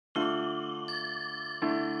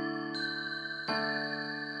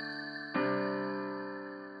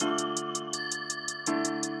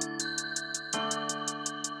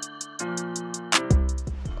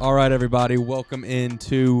All right, everybody, welcome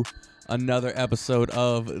into another episode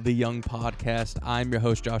of the Young Podcast. I'm your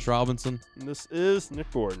host, Josh Robinson. And this is Nick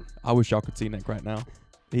Gordon. I wish y'all could see Nick right now.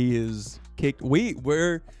 He is kicked. This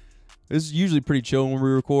is usually pretty chill when we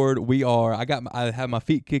record. I have my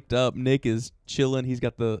feet kicked up. Nick is chilling. He's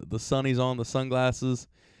got the sunnies on, the sunglasses.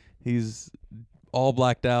 He's all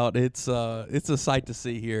blacked out. It's a sight to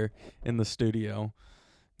see here in the studio.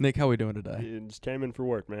 Nick, how we doing today? You just came in for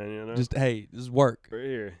work, man. You know, This is work. we're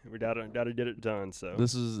here. We gotta get it done. So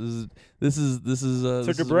This is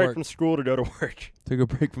took a break from school to go to work. Took a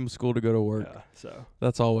break from school to go to work. Yeah. So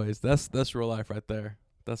That's real life right there.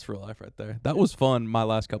 That's real life right there. That was fun my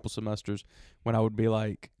last couple semesters when I would be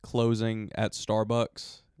like closing at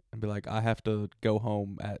Starbucks and be like, I have to go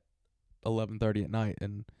home at 11:30 at night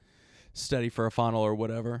and study for a final or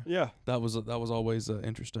whatever. yeah, That was always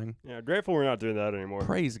interesting. yeah. Grateful we're not doing that anymore.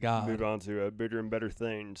 Praise God. Move on to bigger and better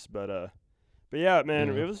things. But yeah, man,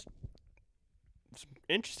 Yeah. it was some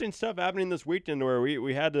interesting stuff happening this weekend where we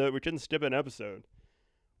couldn't skip an episode.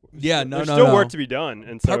 Yeah, There's no. still work to be done,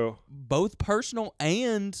 and so Both personal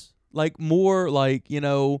and like more like,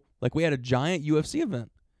 like we had a giant UFC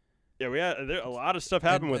event. yeah, we had a lot of stuff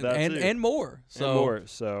happened with that too. And more. So And more.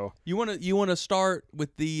 So You wanna start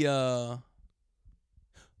with the all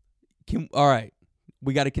right.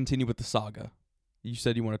 We got to continue with the saga. You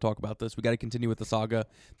said you want to talk about this. We got to continue with the saga.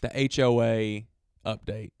 The HOA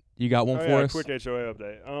update. You got one for us? Quick HOA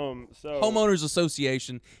update. So Homeowners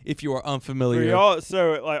Association, if you are for unfamiliar. y'all,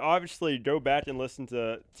 so like obviously go back and listen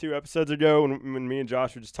to 2 episodes ago when me and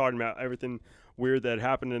Josh were just talking about everything weird that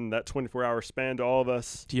happened in that 24-hour span to all of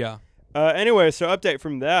us. Yeah. Anyway, so update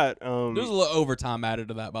from that. There's a little overtime added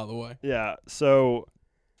to that, by the way. Yeah. So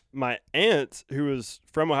my aunt, who was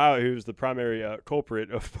from Ohio, who was the primary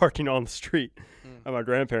culprit of parking on the street at my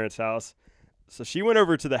grandparents' house. So she went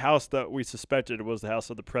over to the house that we suspected was the house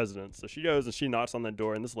of the president. So she goes and she knocks on the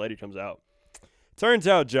door, and this lady comes out. Turns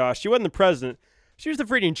out, Josh, she wasn't the president. She was the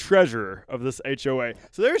freaking treasurer of this HOA.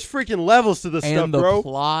 So there's freaking levels to this stuff, And the bro.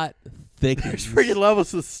 plot thickens. There's freaking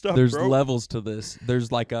levels to this stuff, There's bro. levels to this.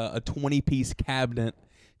 There's like a 20-piece cabinet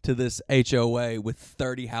to this HOA with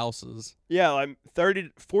 30 houses. Yeah, like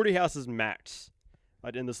 40 houses max,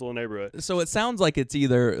 like in this little neighborhood. So it sounds like it's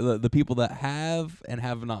either the people that have and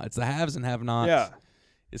have not. It's the haves and have nots. Yeah.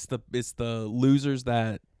 It's the losers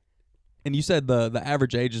that. And you said the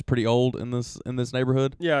average age is pretty old in this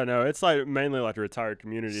neighborhood. Yeah, no, it's like mainly like a retired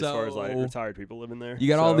community as far as like So, retired people living there. You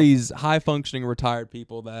got all So, these high functioning retired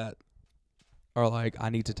people that are like, I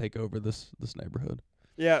need to take over this neighborhood.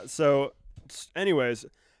 Yeah, so anyways,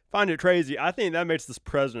 find it crazy. I think that makes this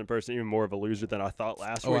president person even more of a loser than I thought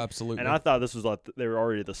last week. Oh, absolutely. And I thought this was like they were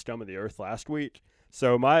already the scum of the earth last week.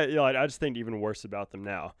 So I just think even worse about them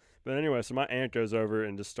now. But anyway, so my aunt goes over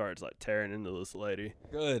and just starts like tearing into this lady.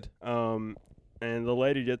 Good. And the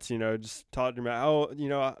lady gets, just talking about,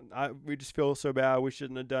 we just feel so bad. We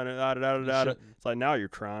shouldn't have done it. shouldn't. It's like, now you're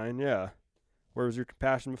crying. Yeah. Where was your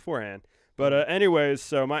compassion beforehand? But anyways,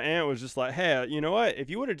 so my aunt was just like, hey, you know what?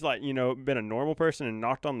 If you would have, been a normal person and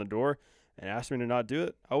knocked on the door and asked me to not do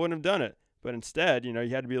it, I wouldn't have done it. But instead, you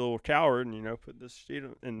had to be a little coward and, put this sheet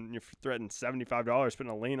and you're threatened $75,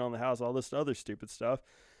 putting a lien on the house, all this other stupid stuff.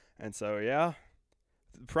 And so, yeah.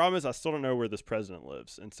 The problem is I still don't know where this president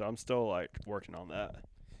lives, and so I'm still, working on that.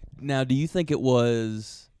 Now, do you think it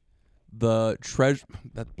was the treasure?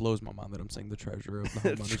 That blows my mind that I'm saying the treasurer of the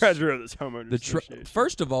homeowners. The treasurer of this homeowners association.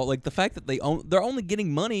 First of all, the fact that they're only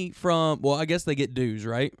getting money from, well, I guess they get dues,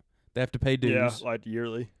 right? They have to pay dues. Yeah,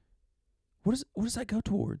 yearly. What does that go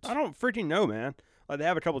towards? I don't freaking know, man. They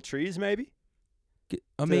have a couple trees, maybe?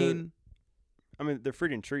 I mean, they're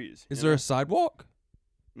freaking trees. is there a sidewalk?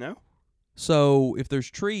 No? So if there's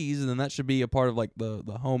trees, then that should be a part of the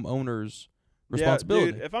homeowner's responsibility.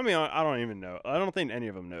 Yeah, dude, if I'm being honest, I don't even know. I don't think any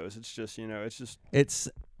of them knows. It's just,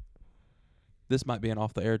 This might be an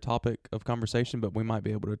off the air topic of conversation, but we might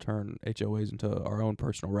be able to turn HOAs into our own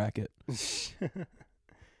personal racket. It's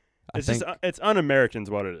un-American is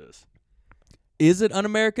what it is. Is it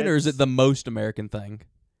un-American or is it the most American thing?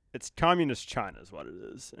 It's communist China is what it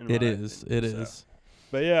is. It is.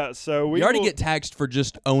 But yeah, so you already get taxed for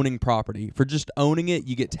just owning property. For just owning it,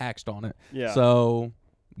 you get taxed on it. Yeah. So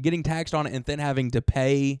getting taxed on it and then having to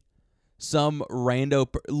pay some rando,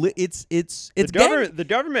 it's the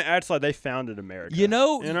government acts like they founded America. You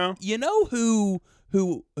know who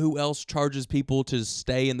else charges people to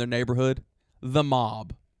stay in their neighborhood? The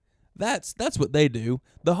mob. That's what they do.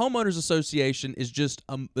 The homeowners association is just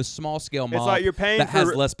a small scale mob. It's like you're paying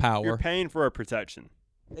has less power. You're paying for a protection.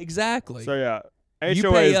 Exactly. So yeah. You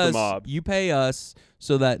HOA pay is us, the mob. You pay us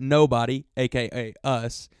so that nobody, a.k.a.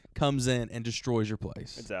 us, comes in and destroys your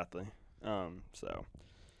place. Exactly. But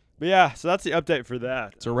yeah, so that's the update for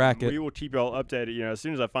that. It's a racket. We will keep y'all updated. As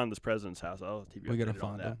soon as I find this president's house, I'll keep you updated. We gotta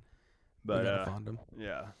find him. But we gotta find him.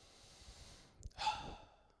 Yeah.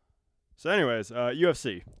 So, anyways,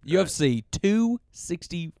 UFC. UFC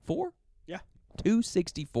 264. Yeah.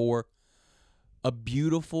 264. A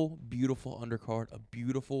beautiful, beautiful undercard. A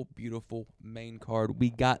beautiful, beautiful main card.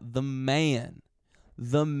 We got the man,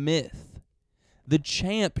 the myth, the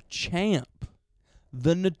champ,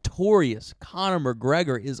 the notorious Conor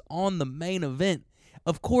McGregor is on the main event.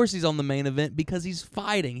 Of course he's on the main event because he's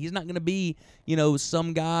fighting. He's not going to be,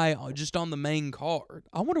 some guy just on the main card.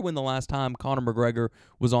 I wonder when the last time Conor McGregor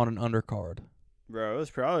was on an undercard. Bro, it was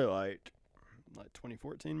probably like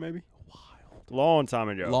 2014 maybe. Wild. Long time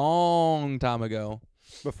ago. Long time ago.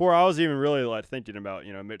 Before I was even really thinking about,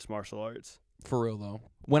 mixed martial arts. For real though.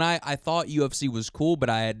 When I thought UFC was cool, but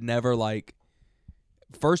I had never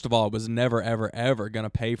first of all, I was never ever ever going to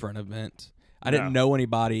pay for an event. I didn't know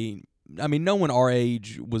anybody. I mean, no one our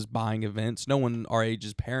age was buying events. No one our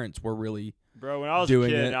age's parents were really Bro, when I was doing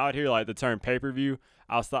a kid it. and I would hear the term pay-per-view,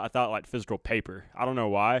 I thought physical paper. I don't know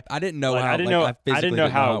why. I didn't know how I didn't know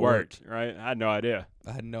how it worked. Right? I had no idea.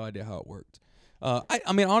 I had no idea how it worked.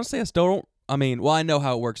 I mean, honestly, I still don't. I mean, well, I know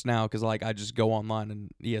how it works now because I just go online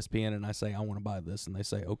and ESPN and I say I want to buy this and they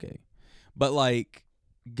say okay, but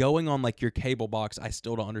going on your cable box, I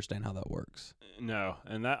still don't understand how that works. No,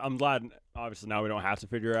 and that I'm glad. Obviously, now we don't have to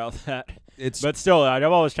figure out that. But still, I've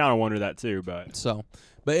always kind of wondered that too.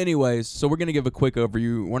 But anyways, we're gonna give a quick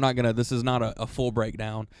overview. We're not gonna. This is not a full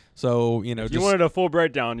breakdown. So if you wanted a full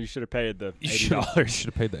breakdown, you should have paid the $80. Should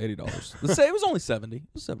have paid the $80. Let's say it was only $70. It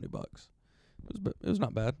was $70. It was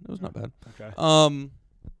not bad. It was not bad. Okay.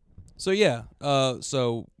 So yeah.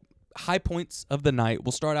 So high points of the night.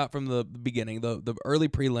 We'll start out from the beginning. The early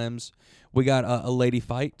prelims. We got a lady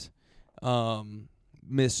fight.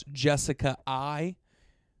 Miss Jessica I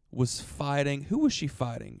was fighting. Who was she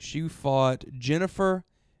fighting? She fought Jennifer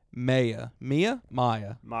Maya.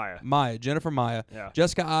 Jennifer Maya. Yeah.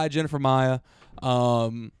 Jessica I, Jennifer Maya. I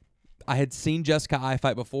had seen Jessica I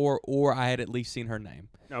fight before, or I had at least seen her name.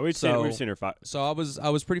 No, we've seen her fight. So I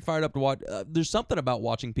was pretty fired up to watch. There's something about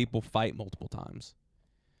watching people fight multiple times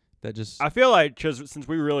that just. I feel because since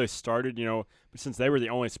we really started, since they were the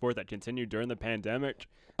only sport that continued during the pandemic.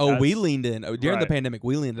 Oh, we leaned in during the Right. pandemic.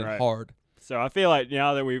 We leaned in hard. So I feel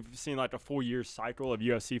now that we've seen a full year cycle of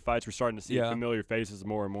UFC fights, we're starting to see familiar faces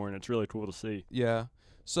more and more, and it's really cool to see. Yeah.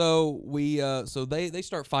 So they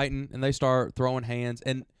start fighting and they start throwing hands.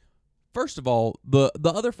 And first of all, the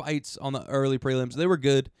other fights on the early prelims, they were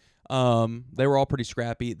good. They were all pretty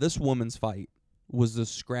scrappy. This woman's fight was the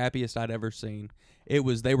scrappiest I'd ever seen. They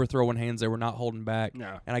were throwing hands, they were not holding back.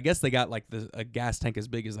 No. And I guess they got a gas tank as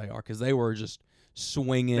big as they are because they were just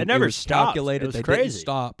swinging. They never it was stopped. Calculated. It was they crazy. didn't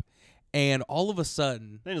stop. And all of a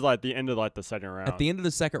sudden, I think it's the end of the second round. at the end of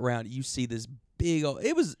the second round, you see this big old.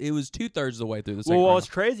 It was 2/3 of the way through the second Well, round. what's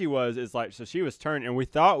crazy is so she was turned, and we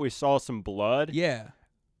thought we saw some blood. Yeah.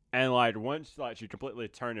 And once she completely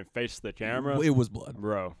turned and faced the camera, It was blood.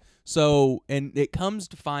 bro. So, and it comes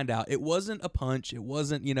to find out, it wasn't a punch. It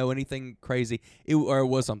wasn't, anything crazy. It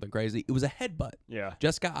was something crazy. It was a headbutt. Yeah.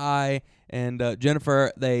 Jessica I and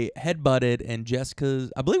Jennifer, they headbutted, and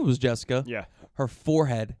I believe it was Jessica. Yeah. Her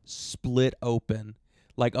forehead split open,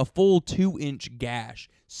 like a full 2-inch gash,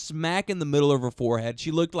 smack in the middle of her forehead.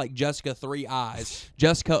 She looked like Jessica Three Eyes,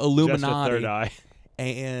 Jessica Illuminati. Just a third eye.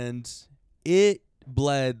 And it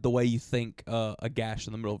bled the way you think a gash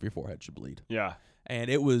in the middle of your forehead should bleed. Yeah. And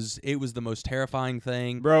it was the most terrifying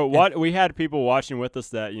thing. Bro, we had people watching with us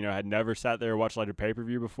that, had never sat there and watched a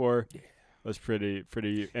pay-per-view before. Yeah. It was pretty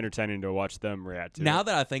entertaining to watch them react to. Now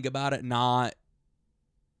that I think about it,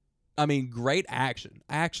 great action.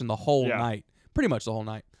 Action the whole night. Pretty much the whole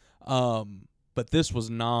night. But this was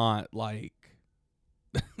not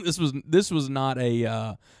this was not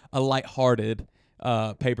a lighthearted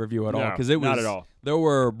pay-per-view at all, because it was not at all. There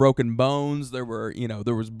were broken bones. There were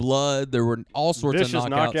there was blood. There were all sorts vicious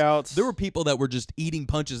of knockouts. knockouts. There were people that were just eating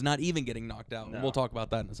punches, not even getting knocked out. No. And we'll talk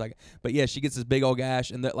about that in a second. But yeah, she gets this big old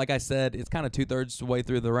gash, and like I said, it's kind of 2/3 the way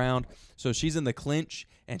through the round. So she's in the clinch,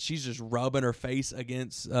 and she's just rubbing her face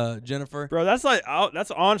against Jennifer. Bro, that's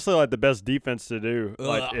honestly the best defense to do.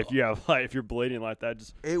 If you have if you're bleeding like that,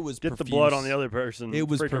 just it was get profuse. the blood on the other person. It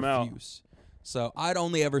was freak them out. profuse. So I'd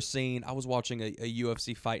only ever seen. I was watching a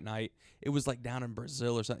UFC fight night. It was down in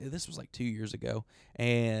Brazil or something. This was 2 years ago,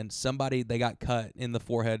 and they got cut in the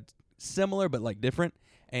forehead, similar but different.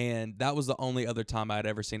 And that was the only other time I'd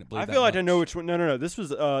ever seen it bleed. I feel I know which one. No. This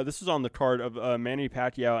was on the card of Manny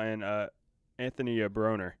Pacquiao and Anthony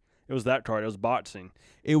Broner. It was that card. It was boxing.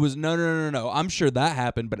 It was no. I'm sure that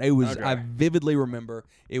happened, but it was. Okay. I vividly remember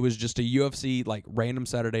it was just a UFC like random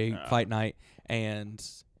Saturday fight night, and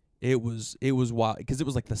it was wild because it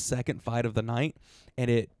was like the second fight of the night,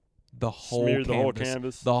 and the whole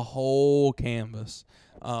canvas.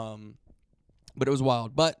 But it was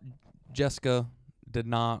wild. But Jessica did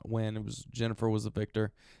not win. It was Jennifer was the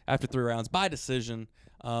victor after 3 rounds by decision.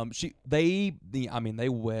 They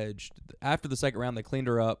wedged after the second round. They cleaned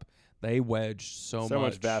her up. They wedged so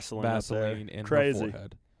much Vaseline in her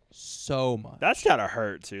forehead. So much. That's gotta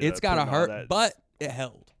hurt too. It's gotta hurt, but it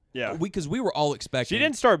held. Yeah, because we were all expecting. She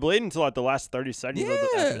didn't start bleeding until like the last 30 seconds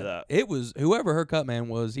after that. It was whoever her cut man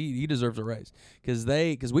was. He deserves a raise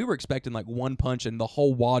because we were expecting like one punch and the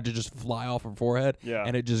whole wad to just fly off her forehead. Yeah,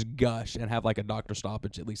 and it just gush and have like a doctor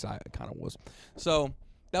stoppage. At least I kind of was. So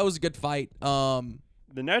that was a good fight. The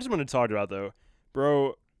next one to talk about though,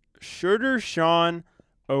 bro, Sugar Sean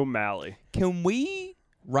O'Malley. Can we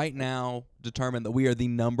right now determine that we are the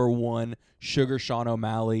number one Sugar Sean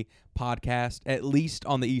O'Malley podcast, at least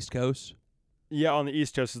on the East Coast? Yeah, on the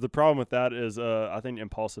East Coast. The problem with that is I think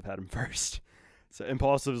Impulsive had him first. So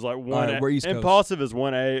Impulsive is like 1A. We're East Coast. Impulsive is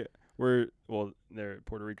 1A. They're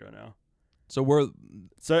Puerto Rico now. So we're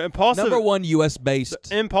Impulsive number one U.S. based.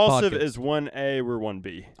 So Impulsive podcast. Is 1A. We're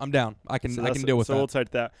 1B. I'm down. I can deal with that. So we'll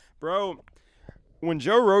take that, bro. When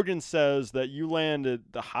Joe Rogan says that you landed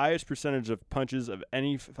the highest percentage of punches of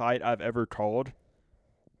any fight I've ever called,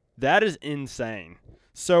 that is insane.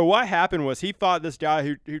 So what happened was he fought this guy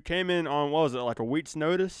who came in on, what was it, like a week's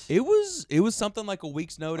notice? It was something like a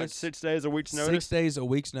week's notice. Like 6 days, a week's notice? 6 days, a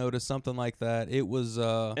week's notice, something like that. It was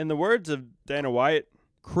in the words of Dana White,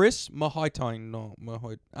 Chris Mahitino.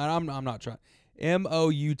 I'm not trying.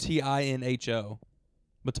 Moutinho.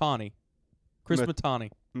 Matani. Chris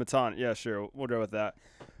Matani. Matani, yeah, sure. We'll go with that.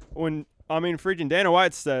 Freaking Dana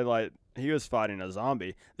White said, like, he was fighting a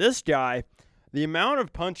zombie. This guy, the amount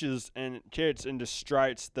of punches and kicks and just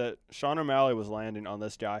strikes that Sean O'Malley was landing on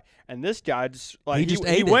this guy, and this guy just, like,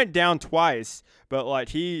 he went down twice, but, like,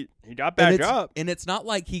 he got back up. And it's not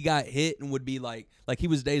like he got hit and would be, like he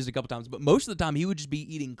was dazed a couple times, but most of the time he would just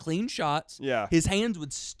be eating clean shots. Yeah. His hands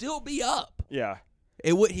would still be up. Yeah.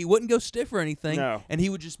 He wouldn't go stiff or anything. No. And he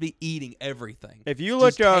would just be eating everything. If you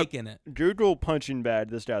look up it. Google punching bag,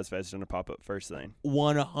 this guy's face is gonna pop up first thing.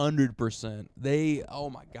 100%. Oh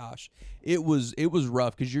my gosh, it was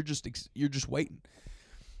rough because you're just waiting.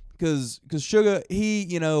 Because Sugar, he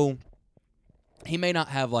may not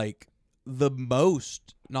have like the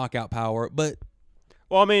most knockout power, but.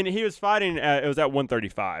 Well, I mean, he was fighting it was at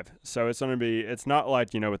 135, so it's going to be, it's not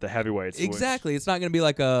like, with the heavyweights. Exactly. It's not going to be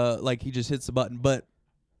like he just hits the button, but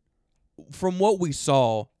from what we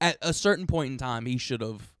saw, at a certain point in time, he should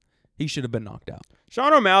have been knocked out.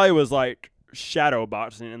 Sean O'Malley was like shadow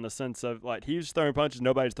boxing in the sense of like he was throwing punches,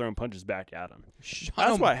 nobody's throwing punches back at him.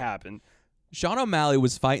 That's what happened. Sean O'Malley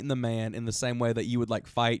was fighting the man in the same way that you would like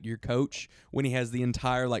fight your coach when he has the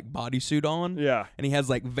entire like bodysuit on. Yeah. And he has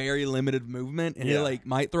like very limited movement and he like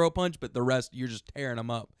might throw a punch, but the rest you're just tearing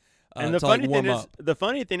him up. And the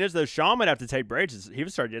funny thing is though, Sean would have to take breaks. He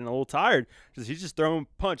would start getting a little tired because he's just throwing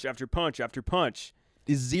punch after punch after punch.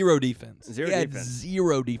 Zero defense. Defense.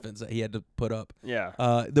 Zero defense that he had to put up.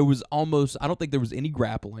 Yeah. There was almost, I don't think there was any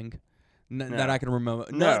grappling. That I can remember.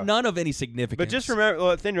 No. None of any significance. But just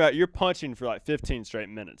remember, think about it, you're punching for like 15 straight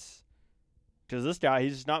minutes. Because this guy,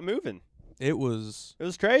 he's just not moving. It was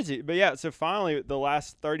crazy. But yeah, so finally, the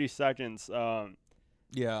last 30 seconds,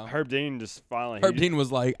 Herb Dean just finally. Herb Dean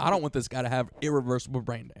was like, I don't want this guy to have irreversible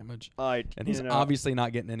brain damage. And he's obviously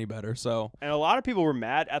not getting any better. So. And a lot of people were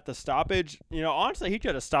mad at the stoppage. Honestly, he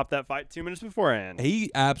could have stopped that fight 2 minutes beforehand. He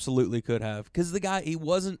absolutely could have. Because the guy,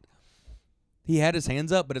 he had his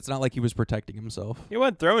hands up, but it's not like he was protecting himself. He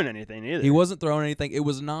wasn't throwing anything either. He wasn't throwing anything. It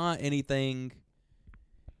was not anything.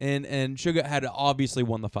 And Sugar had obviously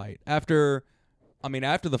won the fight. After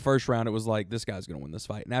the first round, it was like, this guy's going to win this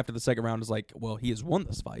fight. And after the second round, it was like, well, he has won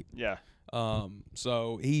this fight. Yeah.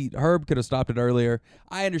 So Herb could have stopped it earlier.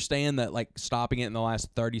 I understand that, like, stopping it in the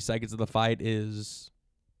last 30 seconds of the fight it's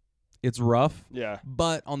rough. Yeah.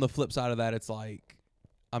 But on the flip side of that, it's like,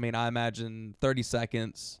 I imagine 30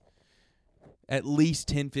 seconds, at least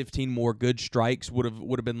 10, 15 more good strikes would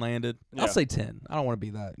have been landed. Yeah. I'll say 10. I don't want to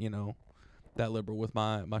be that, that liberal with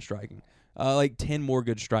my striking. Like 10 more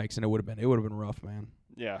good strikes, and it would have been rough, man.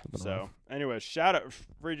 Yeah. So, anyway, shout out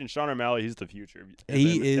freaking Sean O'Malley. He's the future.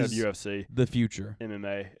 He is of UFC. The future.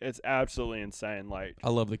 MMA. It's absolutely insane. Like, I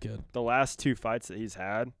love the kid. The last 2 fights that he's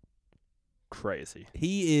had, crazy.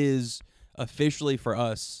 He is officially for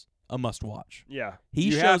us a must watch. Yeah.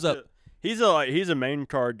 He shows up. He's a main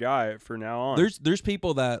card guy for now on. There's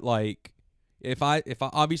people that like if I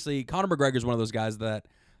obviously Conor McGregor is one of those guys that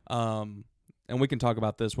and we can talk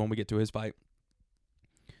about this when we get to his fight.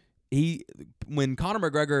 When Conor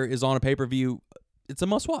McGregor is on a pay-per-view, it's a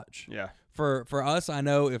must-watch. Yeah. For us, I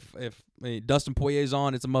know if Dustin Poirier's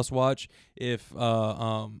on, it's a must-watch. If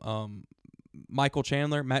Mike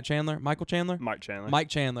Chandler, Matt Chandler's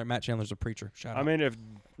a preacher. Shout out. I mean, if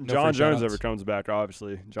No John free Jones shout-outs. ever comes back,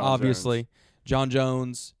 obviously. John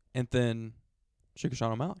Jones, and then Sugar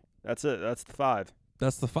Sean O'Malley. That's it. That's the 5.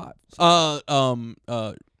 That's the 5.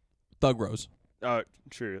 Thug Rose. Oh,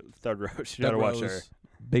 true. Third Roach. You Thug gotta watch Rose. her.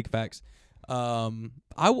 Big facts. I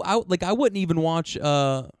wouldn't even watch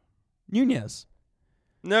Nunez.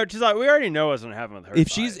 No, she's like, we already know what's gonna happen with her. If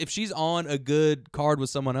fight. she's on a good card with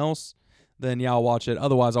someone else, then yeah, I'll watch it.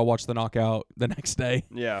 Otherwise, I'll watch the knockout the next day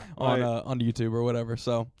yeah, on YouTube or whatever.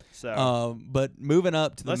 So, so but moving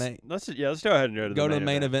up to the main. Let's go ahead and go to the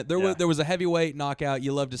main event. There Yeah. was a heavyweight knockout.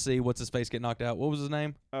 You love to see what's his face get knocked out. What was his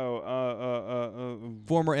name?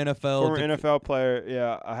 Former NFL player.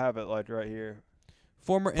 Yeah, I have it like right here.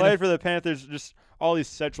 Former Played for the Panthers. Just all these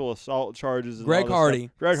sexual assault charges. And Greg all this Hardy.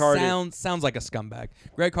 stuff. Greg Hardy sounds like a scumbag.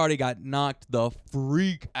 Greg Hardy got knocked the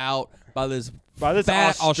freak out by this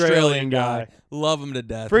fat Australian guy. Love him to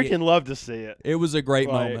death. Freaking love to see it. It was a great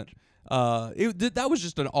Like- moment. That was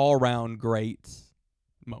just an all-around great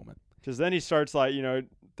moment. Because then he starts like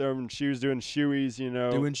throwing shoes, doing shoeies.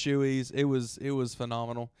 Doing shoeies. It was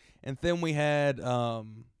phenomenal. And then we had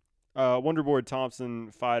Wonderboy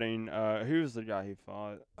Thompson fighting. Who was the guy he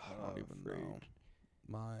fought? I don't even know.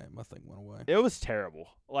 My thing went away. It was terrible.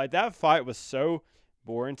 Like that fight was so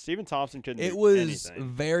boring. Stephen Thompson couldn't. It do was anything.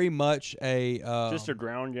 very much a Just a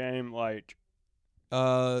ground game. Like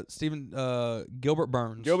Gilbert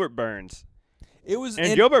Burns. Gilbert Burns. It was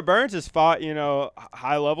Gilbert Burns has fought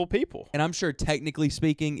high level people. And I'm sure technically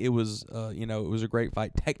speaking, it was it was a great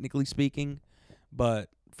fight. Technically speaking, but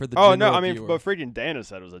for the viewer, but freaking Dana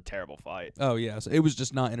said it was a terrible fight. Oh yeah, so it was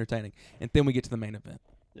just not entertaining. And then we get to the main event.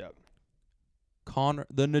 Yep.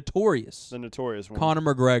 The notorious one. Conor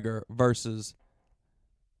McGregor versus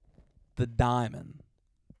the Diamond,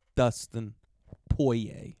 Dustin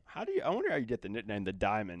Poirier. I wonder how you get the nickname the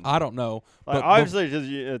Diamond. I don't know. Like, obviously,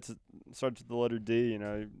 it starts with the letter D.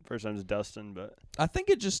 First name's Dustin, but I think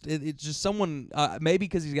it's just someone maybe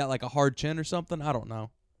because he's got like a hard chin or something. I don't know.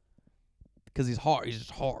 Because he's hard. He's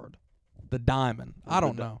just hard. The Diamond. I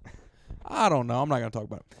don't know. I'm not gonna talk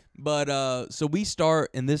about it. But so we start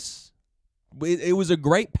in this. It was a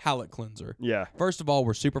great palate cleanser. Yeah. First of all,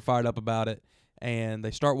 we're super fired up about it. And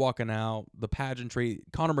they start walking out. The pageantry.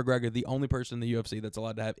 Conor McGregor, the only person in the UFC that's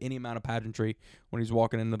allowed to have any amount of pageantry when he's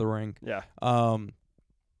walking into the ring. Yeah.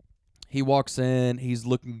 He walks in. He's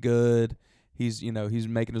looking good. He's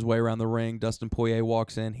making his way around the ring. Dustin Poirier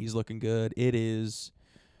walks in. He's looking good. It is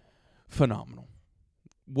phenomenal.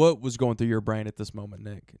 What was going through your brain at this moment,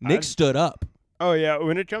 Nick? Nick stood up. Oh yeah.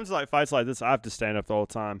 When it comes to like fights like this, I have to stand up the whole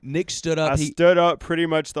time. Nick stood up. I stood up pretty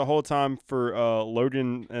much the whole time for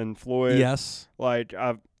Logan and Floyd. Yes. Like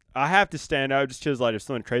I have to stand up just because like if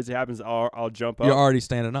something crazy happens, I'll jump up. You're already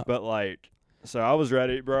standing up. But like, so I was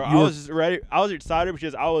ready, bro. I was ready. I was excited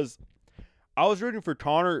because I was rooting for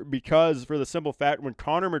Conor because for the simple fact when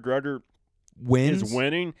Conor McGregor is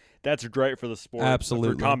winning, that's great for the sport.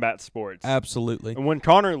 Absolutely. For combat sports. Absolutely. And when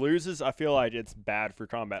Conor loses, I feel like it's bad for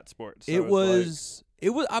combat sports. So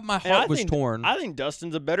my heart was torn. I think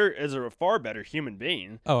Dustin's a far better human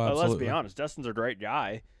being. Oh, absolutely. Let's be honest. Dustin's a great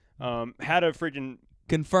guy. Had a freaking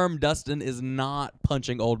confirmed Dustin is not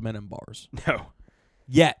punching old men in bars. No.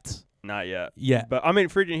 Yet. Not yet. Yeah. But I mean,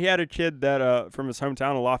 freaking, he had a kid that from his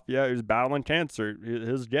hometown of Lafayette who was battling cancer.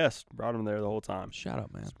 His guest brought him there the whole time. Shout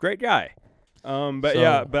out, man. Great guy. But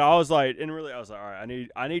I was like, all right,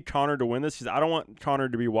 I need Conor to win this because I don't want Conor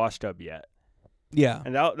to be washed up yet. Yeah.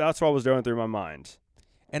 And that's what was going through my mind.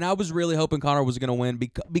 And I was really hoping Conor was going to win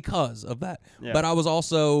because of that. Yeah. But I was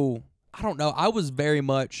also, I don't know, I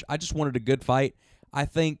just wanted a good fight. I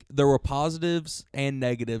think there were positives and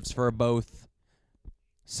negatives for both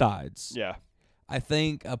sides. Yeah. I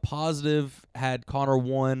think a positive had Conor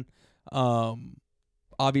won.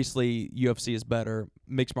 Obviously, UFC is better.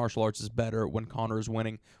 Mixed martial arts is better when Conor is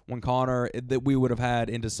winning. When Conor, that we would have had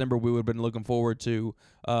in December, we would have been looking forward to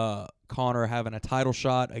Conor having a title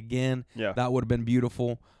shot again. Yeah. That would have been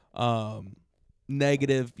beautiful.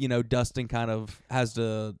 Negative, Dustin kind of has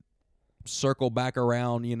to circle back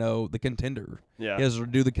around, the contender. Yeah. He has to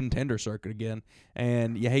do the contender circuit again,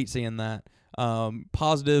 and you hate seeing that.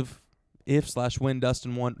 Positive, when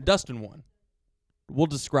Dustin won. Dustin won. We'll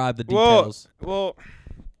describe the details. Well,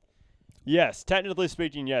 Yes, technically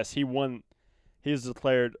speaking, yes, he won. He is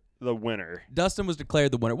declared the winner. Dustin was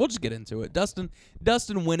declared the winner. We'll just get into it. Dustin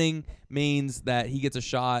winning means that he gets a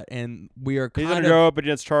shot, and we are He's kind gonna of go up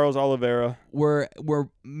against Charles Oliveira. we're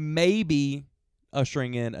maybe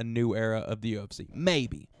ushering in a new era of the UFC.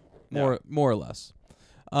 Maybe. More or less.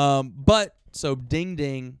 But so Ding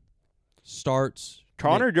Ding starts.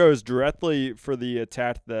 Connor goes directly for the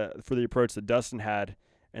attack for the approach that Dustin had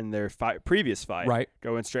in their previous fight. Right.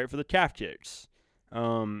 Going straight for the calf kicks.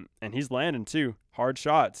 And he's landing too. Hard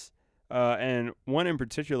shots. And one in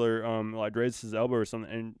particular, like raises his elbow or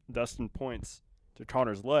something, and Dustin points to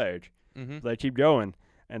Connor's leg. Mm-hmm. They keep going.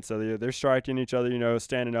 And so they're striking each other,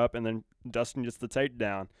 standing up, and then Dustin gets the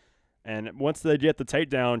takedown. And once they get the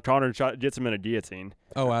takedown, Connor gets him in a guillotine.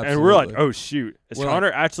 Oh, absolutely. And we're like, oh, shoot. Is We're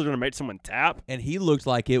Connor actually going to make someone tap? And he looked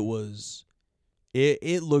like it was.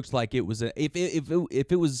 It looked like it was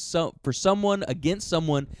if it was for someone against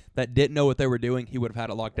someone that didn't know what they were doing, he would have had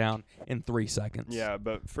it locked down in 3 seconds. Yeah,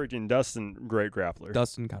 but freaking Dustin, great grappler.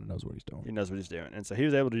 Dustin kind of knows what he's doing. He knows what he's doing. And so he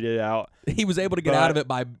was able to get it out. He was able to get out of it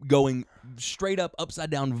by going straight up, upside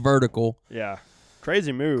down, vertical. Yeah.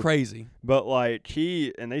 Crazy move. Crazy. But like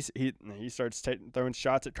he starts throwing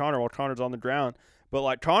shots at Connor while Connor's on the ground. But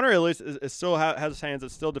like Connor at least is still has his hands,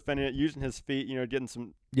 is still defending it, using his feet, getting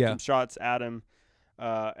some shots at him.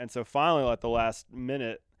 And so finally, like the last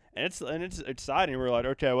minute, and it's exciting. We're like,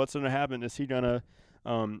 okay, what's going to happen? Is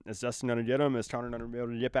Dustin going to get him? Is Connor going to be able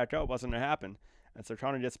to get back up? What's going to happen? And so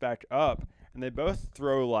Connor gets back up, and they both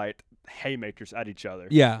throw like haymakers at each other.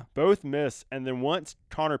 Yeah. Both miss, and then once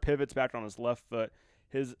Connor pivots back on his left foot,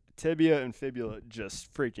 his tibia and fibula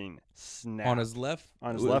just freaking snap on his left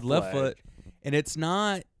leg. foot, and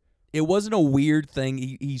it wasn't a weird thing.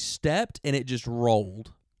 He stepped and it just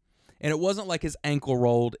rolled. And it wasn't like his ankle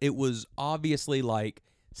rolled. It was obviously like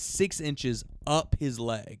 6 inches up his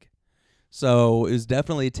leg. So it was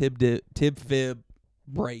definitely a tib-fib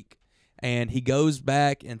break. And he goes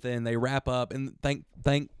back, and then they wrap up. And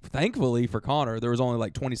thankfully for Connor, there was only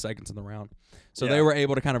like 20 seconds in the round. So they were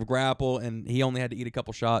able to kind of grapple, and he only had to eat a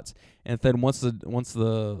couple shots. And then once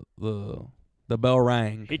the bell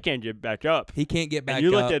rang, he can't get back up. He can't get back up. And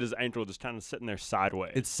you looked at his ankle just kind of sitting there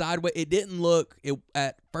sideways. It's sideways. It didn't look,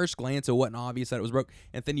 at first glance, it wasn't obvious that it was broke.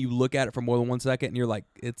 And then you look at it for more than 1 second, and you're like,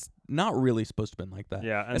 it's not really supposed to have been like that.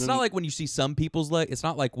 Yeah. It's not like when you see some people's leg. It's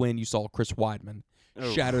not like when you saw Chris Weidman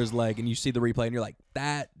shatter his leg, and you see the replay, and you're like,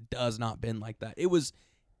 that does not bend like that. It was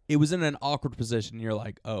in an awkward position, and you're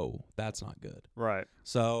like, oh, that's not good. Right.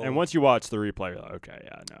 So. And once you watch the replay, you're like, okay,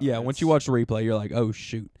 yeah, no. Yeah, once you watch the replay, you're like, oh,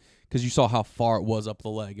 shoot. Because you saw how far it was up the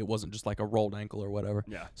leg. It wasn't just like a rolled ankle or whatever.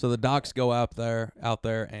 Yeah. So the docs go out there,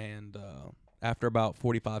 and after about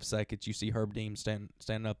 45 seconds, you see Herb Dean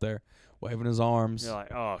standing up there, waving his arms. You're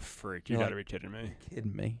like, oh, freak. You got to be kidding me.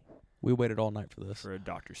 Kidding me. We waited all night for this. For a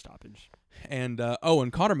doctor stoppage. And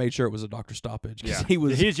and Connor made sure it was a doctor stoppage. Yeah.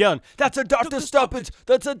 He's yelling, that's a doctor stoppage.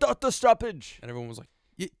 That's a doctor stoppage. And everyone was like,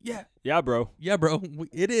 yeah. Yeah, bro. Yeah, bro.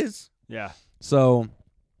 It is. Yeah. So,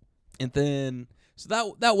 and then...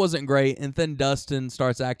 So that wasn't great, and then Dustin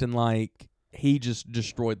starts acting like he just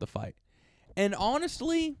destroyed the fight. And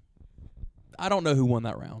honestly, I don't know who won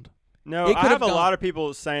that round. No, I have a lot of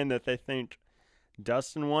people saying that they think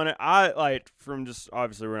Dustin won it. From just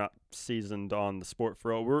obviously we're not seasoned on the sport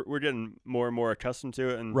for real. We're getting more and more accustomed to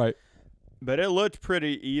it, and right. But it looked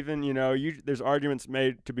pretty even. There's arguments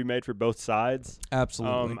to be made for both sides.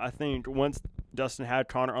 Absolutely. I think once Dustin had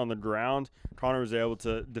Connor on the ground, Connor was able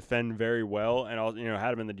to defend very well, and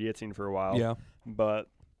had him in the guillotine for a while. Yeah. But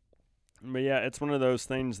yeah, it's one of those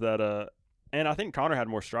things that and I think Connor had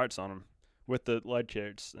more strikes on him with the leg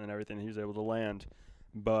kicks and everything he was able to land.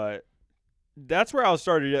 But that's where I was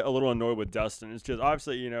starting to get a little annoyed with Dustin. It's just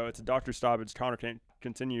obviously, it's a doctor stoppage. Connor can't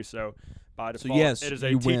continue, so by default, yes, it is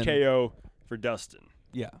a TKO for Dustin.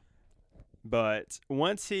 Yeah. But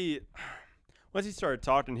once he started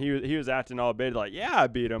talking, he was acting all big like, yeah, I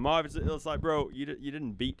beat him. Obviously, it was like, bro, you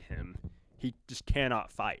didn't beat him. He just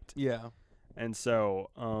cannot fight. Yeah. And so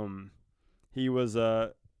he was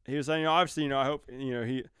saying, obviously, I hope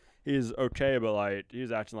he's okay, but like he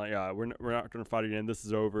was acting like, yeah, we're not gonna fight again. This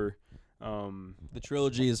is over. The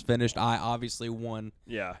trilogy is finished. I obviously won.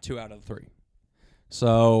 Yeah. 2 out of 3.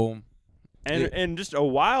 So. And just a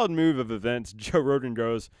wild move of events, Joe Rogan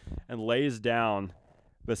goes and lays down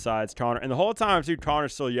besides Connor. And the whole time, too,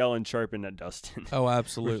 Connor's still yelling, chirping at Dustin. Oh,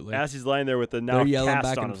 absolutely. As he's laying there with the now They're yelling cast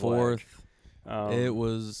back on and his forth. leg. It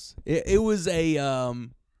was a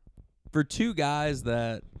for two guys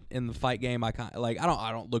that in the fight game. I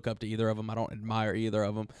don't look up to either of them. I don't admire either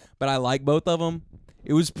of them, but I like both of them.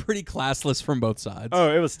 It was pretty classless from both sides.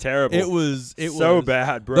 Oh, it was terrible. It was so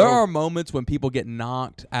bad, bro. There are moments when people get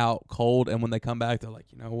knocked out cold, and when they come back, they're like,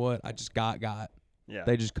 you know what? I just got. Yeah.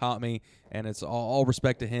 They just caught me, and it's all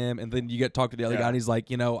respect to him. And then you get to talk to the other guy, and he's like,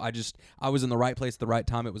 I was in the right place at the right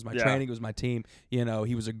time. It was my training. It was my team. He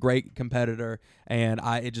was a great competitor, and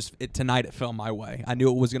tonight it fell my way. I knew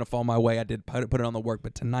it was going to fall my way. I did put it on the work,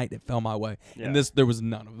 but tonight it fell my way. Yeah. And there was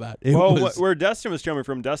none of that. Where Dustin was coming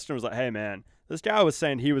from, Dustin was like, hey, man, this guy was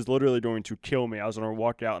saying he was literally going to kill me. I was going to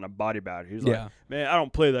walk out in a body battle. He was like, man, I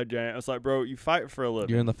don't play that game. I was like, bro, you fight for a living.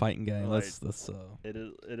 You're in the fighting game. Like, it is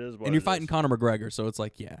what and you're fighting Conor McGregor, so it's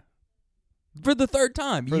like, for the third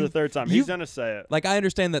time. He's going to say it. Like, I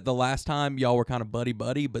understand that the last time y'all were kind of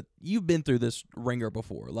buddy-buddy, but you've been through this ringer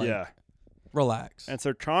before. Like, relax. And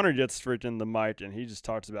so Conor gets freaking the mic, and he just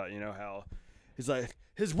talks about, how he's like,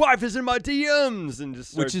 his wife is in my DMs, and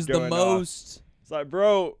just starts which is going the most. Off. It's like,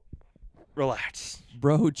 bro, relax.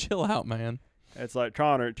 Bro, chill out, man. It's like,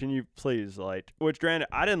 Conor, can you please, which granted,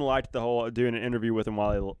 I didn't like the whole doing an interview with him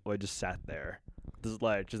while he just sat there.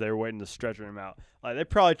 Because they were waiting to stretcher him out. Like, they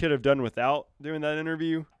probably could have done without doing that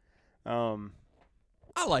interview. I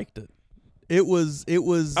liked it. It was.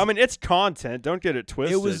 I mean, it's content. Don't get it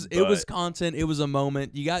twisted. It was content. It was a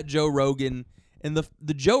moment. You got Joe Rogan, and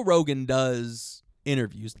the Joe Rogan does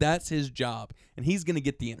interviews. That's his job, and he's gonna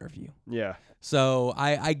get the interview. Yeah. So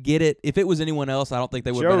I get it. If it was anyone else, I don't think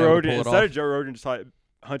they would have been able to pull it off. Instead of Joe Rogan just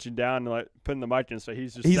hunching down and putting the mic in, so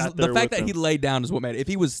sat there the fact with that him. He laid down is what made it. If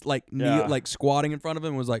he was squatting in front of him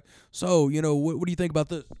and was like, so what do you think about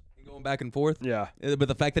this? And going back and forth. Yeah. But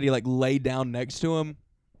the fact that he laid down next to him,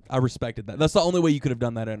 I respected that. That's the only way you could have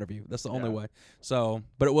done that interview. That's the only way. So,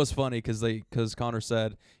 but it was funny because Conor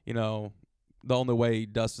said, the only way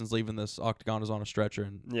Dustin's leaving this octagon is on a stretcher,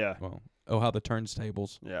 and how the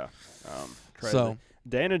turntables. Yeah. Crazy. So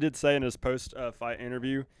Dana did say in his post fight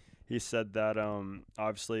interview, he said that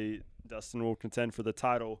obviously Dustin will contend for the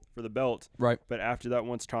title, for the belt. Right. But after that,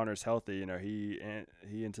 once Conor's healthy,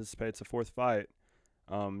 he anticipates a fourth fight.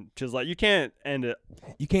 Because you can't end it.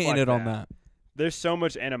 You can't end it on that. There's so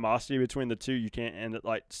much animosity between the two. You can't end it.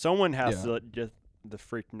 Someone has to get the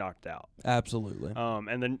freak knocked out. Absolutely.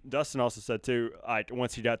 And then Dustin also said too,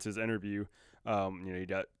 once he got to his interview, he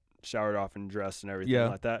got showered off and dressed and everything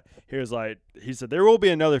like that. He said there will be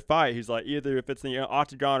another fight. He's like, either if it's in the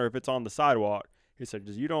octagon or if it's on the sidewalk. He said,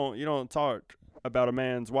 because you don't talk about a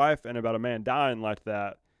man's wife and about a man dying like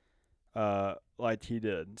that, like he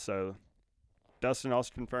did. So Dustin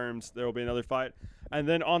also confirms there will be another fight. And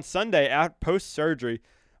then on Sunday, post surgery,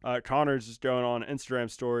 Conor's just going on Instagram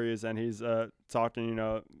stories and he's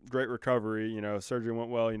talking, great recovery. Surgery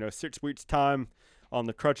went well. 6 weeks time on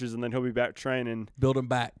the crutches, and then he'll be back training. Build him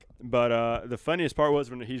back. But the funniest part was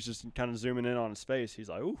when he's just kind of zooming in on his face. He's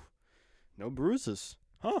like, ooh, no bruises.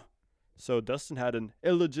 Huh. So Dustin had an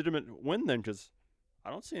illegitimate win then, because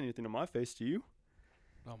I don't see anything on my face. Do you?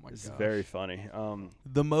 Oh, my God. It's very funny.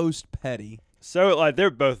 The most petty. So,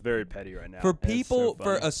 they're both very petty right now. For people,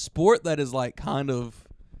 for a sport that is, kind of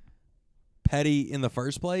petty in the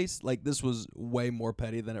first place, this was way more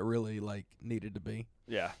petty than it really, needed to be.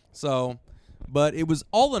 Yeah. So... But it was,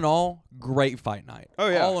 all in all, great fight night. Oh,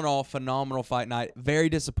 yeah. All in all, phenomenal fight night. Very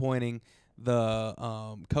disappointing, the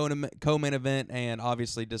co-main event, and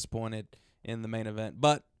obviously disappointed in the main event.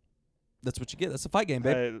 But that's what you get. That's a fight game,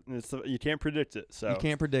 babe. Hey, you can't predict it. So you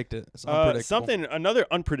can't predict it. It's unpredictable. Another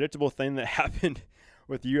unpredictable thing that happened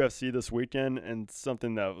with UFC this weekend, and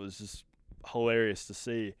something that was just hilarious to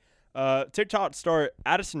see. TikTok star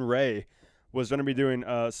Addison Rae was going to be doing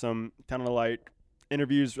some kind of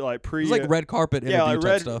interviews pre. It was red carpet interview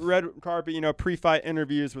type stuff. Red carpet, pre-fight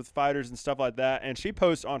interviews with fighters and stuff like that. And she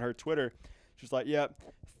posts on her Twitter, she's like, "Yeah,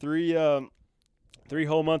 3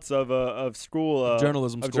 whole months of school,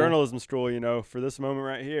 journalism school, for this moment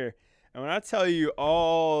right here." And when I tell you,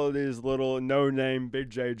 all these little no-name Big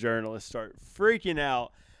J journalists start freaking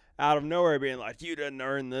out of nowhere, being like, "You didn't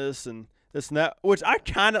earn this and this and that," which I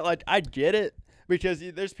kind of I get it. Because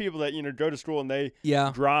there's people that, go to school and they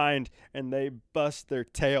grind and they bust their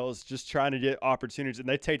tails just trying to get opportunities. And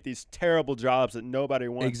they take these terrible jobs that nobody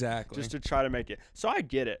wants just to try to make it. So I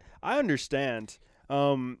get it. I understand.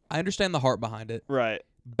 I understand the heart behind it. Right.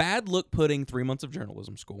 Bad look putting 3 months of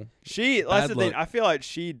journalism school. That's the thing. I feel like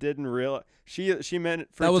she didn't realize. She meant it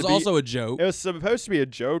for that was also a joke. It was supposed to be a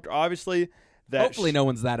joke, obviously. Hopefully no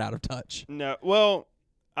one's that out of touch. No. Well,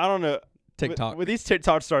 I don't know. TikTok. With these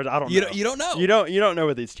TikTok stars, I don't know. You don't know. You don't know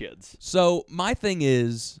with these kids. So my thing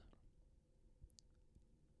is,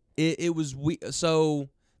 it was so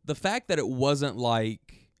the fact that it wasn't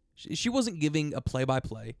She wasn't giving a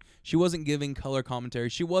play-by-play. She wasn't giving color commentary.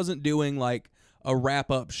 She wasn't doing like a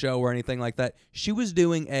wrap-up show or anything like that. She was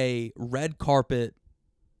doing a red carpet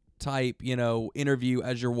type, interview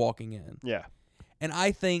as you're walking in. Yeah. And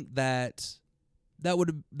I think that would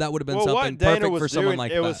have been Well, something what Dana perfect was for someone doing,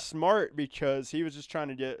 like it that. was smart because he was just trying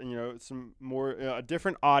to get some more a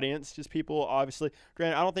different audience, just people. Obviously,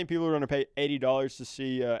 granted, I don't think people are going to pay $80 to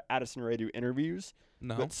see Addison Rae do interviews.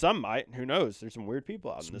 No, But some might. Who knows? There's some weird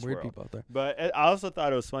people out in this world. Weird people out there. But I also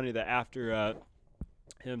thought it was funny that after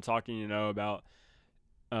him talking, about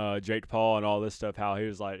Jake Paul and all this stuff, how he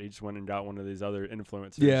was like, he just went and got one of these other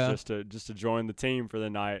influencers just to join the team for the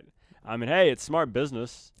night. I mean, hey, it's smart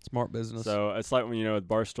business. Smart business. So it's like when, with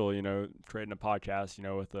Barstool, creating a podcast,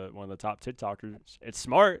 with one of the top TikTokers. It's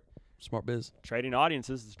smart. Smart biz. Trading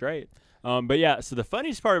audiences is great. But yeah, so the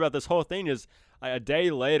funniest part about this whole thing is a day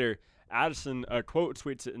later, Addison quote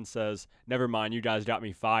tweets it and says, "Never mind, you guys got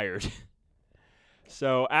me fired."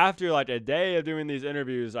 So after like a day of doing these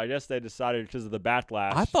interviews, I guess they decided because of the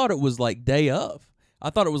backlash. I thought it was like day of. I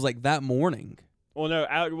thought it was like that morning. Well, no,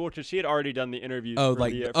 because she had already done the interviews.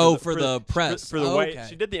 Oh, for the press. For the weigh.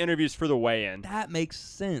 She did the interviews for the weigh-in. That makes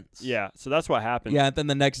sense. Yeah, so that's what happened. Yeah, and then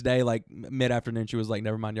the next day, like mid-afternoon, she was like,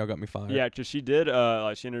 "Never mind, y'all got me fired." Yeah, because she did.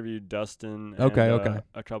 She interviewed Dustin. And, Okay.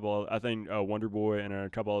 A couple, I think, Wonder Boy and a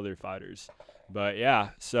couple other fighters. But yeah,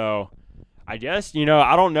 so I guess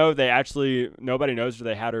I don't know if they actually. Nobody knows if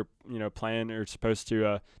they had her planned or supposed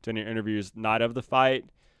to do any interviews night of the fight.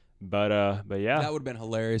 But yeah, that would have been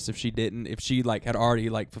hilarious if she didn't. If she had already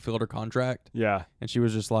fulfilled her contract. Yeah, and she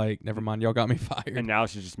was just like, "Never mind, y'all got me fired." And now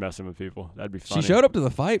she's just messing with people. That'd be funny. She showed up to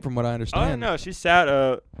the fight, from what I understand. Oh no, she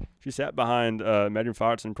sat behind Megan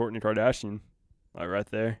Fox and Kourtney Kardashian, right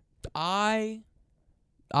there. I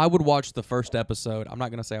would watch the first episode. I'm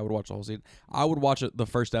not gonna say I would watch the whole season. I would watch the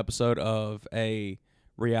first episode of a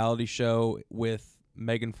reality show with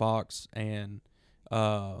Megan Fox and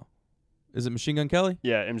is it Machine Gun Kelly?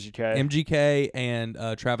 Yeah, MGK. MGK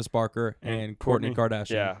and Travis Barker and Kourtney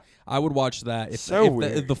Kardashian. Yeah, I would watch that. If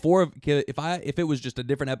the four of if it was just a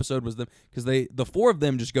different episode was them, because the four of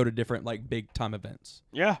them just go to different big time events.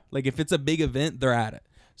 Yeah, if it's a big event, they're at it.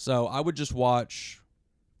 So I would just watch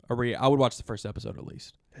I would watch the first episode at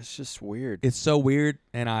least. It's just weird. It's so weird,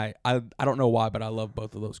 and I don't know why, but I love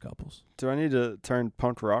both of those couples. Do I need to turn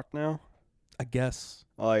punk rock now? I guess.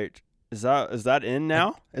 Is that in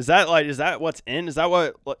now? Is that what's in? Is that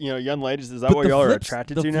what young ladies? Is that what y'all are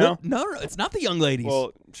attracted to now? No, it's not the young ladies.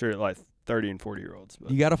 Well, sure, 30 and 40-year-olds.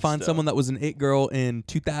 You got to find someone that was an it girl in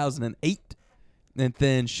 2008, and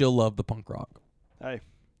then she'll love the punk rock.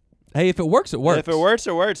 Hey, if it works, it works. If it works,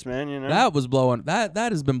 it works, man. That was blowing. That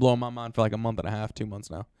has been blowing my mind for a month and a half, 2 months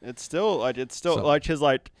now. It's still once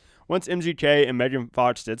MGK and Megan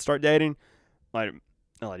Fox did start dating, a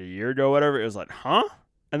year ago, whatever, it was huh?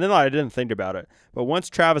 And then I didn't think about it. But once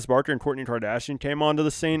Travis Barker and Kourtney Kardashian came onto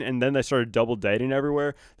the scene and then they started double dating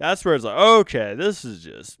everywhere, that's where it's okay, this is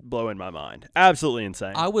just blowing my mind. Absolutely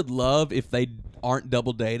insane. I would love if they aren't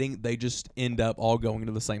double dating, they just end up all going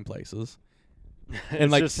to the same places.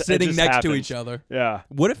 And sitting next to each other. Yeah.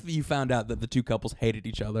 What if you found out that the two couples hated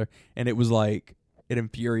each other and it was it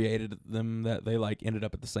infuriated them that they ended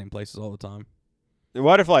up at the same places all the time?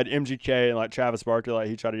 What if MGK and Travis Barker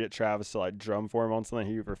he tried to get Travis to drum for him on something,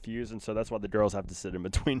 he refused, and so that's why the girls have to sit in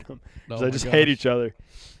between them. They just hate each other.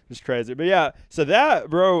 It's crazy. But yeah, so that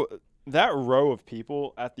row of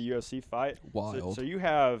people at the UFC fight. Wild. So you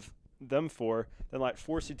have them four, then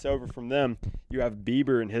 4 seats over from them, you have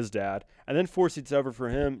Bieber and his dad, and then 4 seats over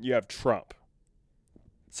from him, you have Trump.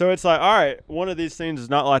 So it's all right, one of these things is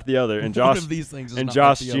not like the other. And Josh, one of these things is and not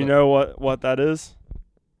Josh, like the do you other. know what that is?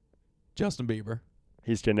 Justin Bieber.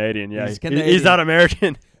 He's Canadian, yeah. He's Canadian. He's not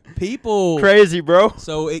American. People crazy, bro.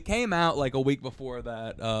 So it came out a week before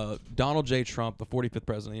that Donald J. Trump, the 45th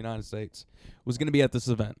president of the United States, was going to be at this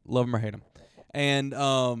event. Love him or hate him. And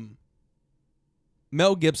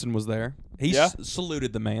Mel Gibson was there. He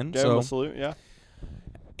saluted the man. Gave him a salute, yeah.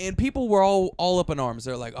 And people were all up in arms.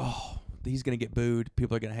 They're like, oh, he's going to get booed.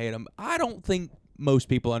 People are going to hate him. I don't think most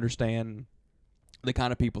people understand the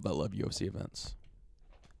kind of people that love UFC events.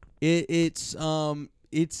 It's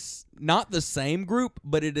not the same group,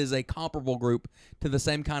 but it is a comparable group to the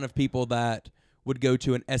same kind of people that would go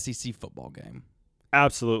to an SEC football game.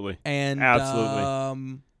 Absolutely. And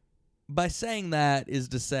absolutely. By saying that is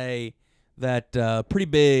to say that pretty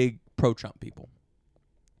big pro-Trump people.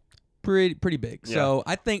 Pretty big. Yeah. So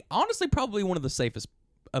I think, honestly, probably one of the safest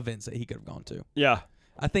events that he could have gone to. Yeah.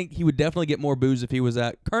 I think he would definitely get more boos if he was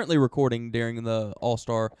currently recording during the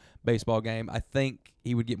All-Star baseball game. I think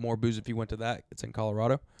he would get more boos if he went to that. It's in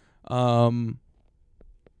Colorado.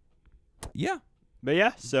 Yeah. But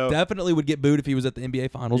yeah, so Definitely would get booed if he was at the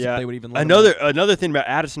NBA Finals. yeah. If they would even let him in. Another thing about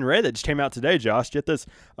Addison Rae that just came out today, Josh. Get this: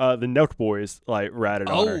 the Nelk Boys like ratted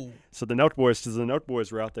on her. So the Nelk Boys, because the Nelk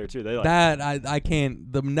Boys were out there too. They like that I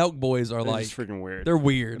can't. The Nelk Boys are like just freaking weird. They're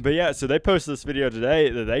weird. But yeah, so they posted this video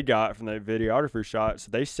today that they got from the videographer shot.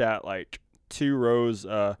 So they sat like 2 rows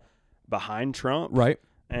behind Trump, Right.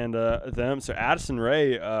 And them. So Addison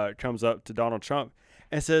Rae comes up to Donald Trump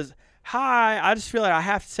and says, "Hi, I just feel like I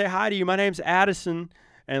have to say hi to you. My name's Addison."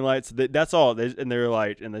 And like so that's all. And they were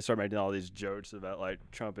like, and they started making all these jokes about like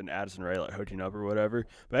Trump and Addison Rae like hooking up or whatever.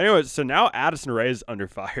 But anyway, so now Addison Rae is under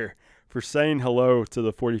fire for saying hello to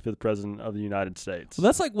the 45th president of the United States. Well,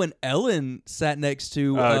 that's like when Ellen sat next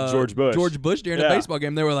to George Bush. George Bush during a baseball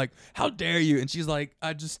game. They were like, "How dare you?" And she's like,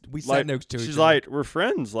 we sat next to each other. She's like, "We're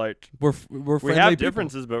friends. Like we're friendly we have people.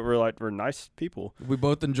 differences, but we're nice people. We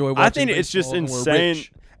both enjoy watching I think it's just baseball, and we're insane.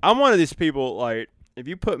 rich." I'm one of these people. Like, if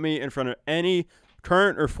you put me in front of any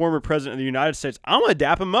current or former president of the United States, I'm gonna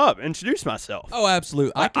dap him up, introduce myself. Oh,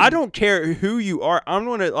 absolutely. I don't care who you are. I'm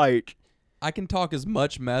gonna like. I can talk as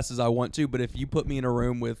much mess as I want to, but if you put me in a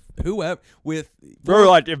room with whoever, Bro,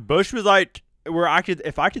 like if Bush was like where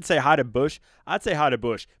if I could say hi to Bush, I'd say hi to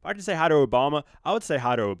Bush. If I could say hi to Obama, I would say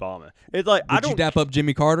hi to Obama. It's like would you dap up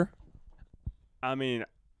Jimmy Carter? I mean,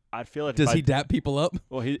 I feel like does he dap people up?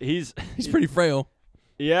 Well, he's pretty frail.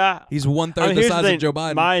 Yeah, he's 1/3 the size of Joe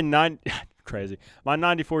Biden. My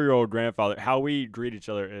 94-year-old grandfather, how we greet each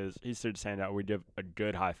other is he stood his hand out. We give a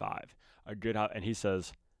good high five, and he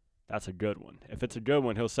says, "That's a good one." If it's a good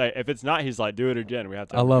one, he'll say. If it's not, he's like, "Do it again." We have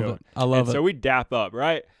to. I love it. So we dap up,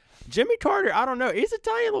 right? Jimmy Carter, I don't know. He's a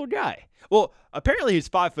tiny little guy. Well, apparently he's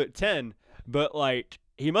 5'10", but like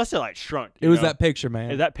he must have like shrunk. It was that picture,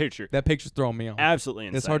 man. That picture. That picture's throwing me off. Absolutely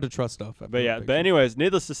insane. It's hard to trust stuff. But yeah. But anyways,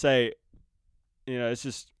 needless to say, it's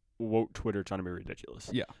just woke Twitter trying to be ridiculous.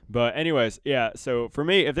 Yeah. But anyways, yeah. So for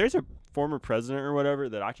me, if there's a former president or whatever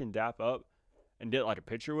that I can dap up and get like a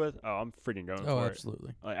picture with, I'm freaking going for absolutely.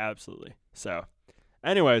 it. Like absolutely. So,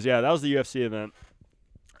 anyways, yeah, that was the UFC event.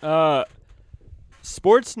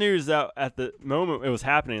 Sports news that at the moment it was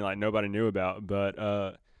happening, like nobody knew about,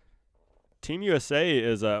 but Team USA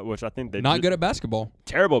is which I think they not good at basketball.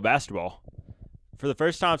 Terrible at basketball. For the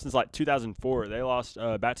first time since like 2004, they lost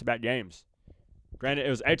back-to-back games. Granted,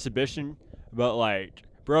 it was exhibition, but like,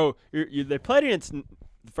 bro, they played against the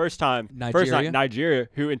first time Nigeria,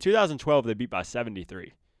 who in 2012 they beat by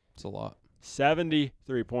 73. It's a lot.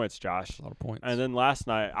 73 points, Josh. That's a lot of points. And then last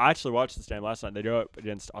night, I actually watched this game last night. They go up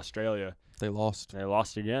against Australia. They lost. They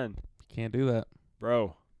lost again. You can't do that,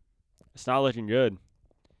 bro. It's not looking good.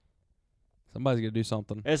 Somebody's gonna do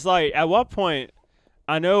something. It's like, at what point?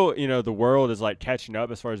 I know the world is like catching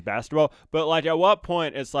up as far as basketball, but like at what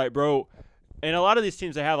point it's like, bro. And a lot of these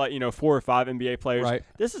teams, they have like 4 or 5 NBA players. Right.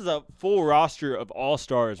 This is a full roster of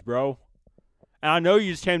all-stars, bro. And I know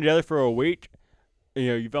you just came together for a week.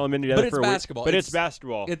 You've only been together for a basketball. Week. But it's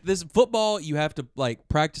basketball. This football, you have to like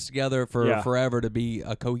practice together for forever to be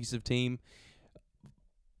a cohesive team.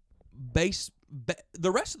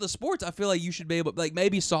 The rest of the sports, I feel like you should be able, like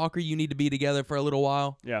maybe soccer, you need to be together for a little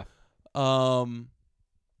while. Yeah.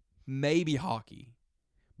 Maybe hockey,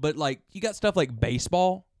 but like you got stuff like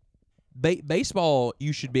baseball. Baseball,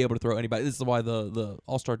 you should be able to throw anybody. This is why the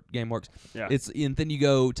All-Star game works. Yeah. And then you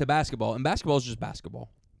go to basketball, and basketball is just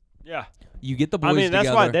basketball. Yeah. You get the boys together.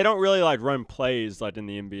 That's why they don't really like run plays like in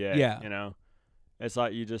the NBA. Yeah. It's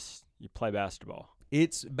like you play basketball.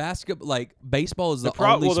 It's basketball. Like baseball is the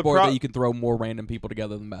only sport that you can throw more random people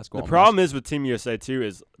together than basketball. The problem is with Team USA too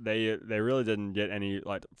is they really didn't get any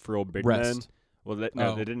like for real big men. Well, they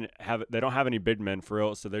didn't have. They don't have any big men for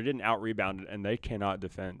real, so they didn't out rebound it, and they cannot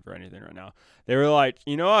defend for anything right now. They were like,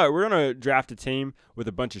 you know what? We're gonna draft a team with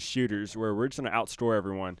a bunch of shooters where we're just gonna outscore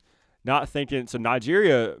everyone. Not thinking. So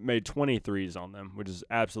Nigeria made 23s on them, which is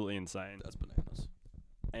absolutely insane. That's bananas.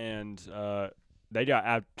 And they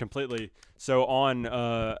got completely. So on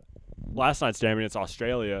last night's game against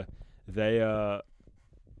Australia, their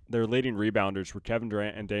leading rebounders were Kevin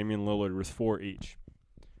Durant and Damian Lillard with 4 each.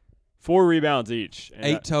 4 rebounds each.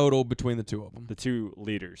 8 total between the two of them. The two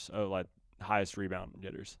leaders, like highest rebound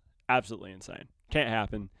getters. Absolutely insane. Can't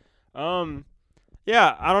happen.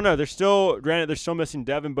 Yeah, I don't know. They're still missing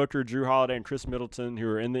Devin Booker, Drew Holiday, and Chris Middleton, who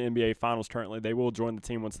are in the NBA Finals currently. They will join the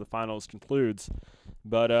team once the finals concludes.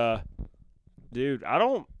 But dude, I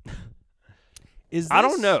don't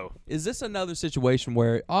know. Is this another situation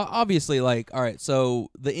where obviously, like, all right, so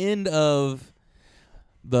the end of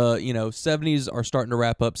the 70s are starting to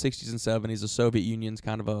wrap up, 60s and 70s. The Soviet Union's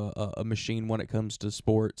kind of a machine when it comes to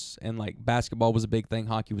sports, and like basketball was a big thing,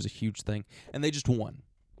 hockey was a huge thing, and they just won.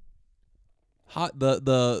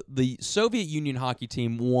 the Soviet Union hockey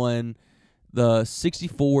team won the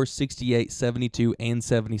 64, 68, 72, and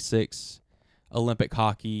 76 Olympic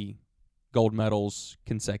hockey gold medals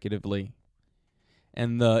consecutively.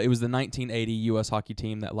 And it was the 1980 U.S. hockey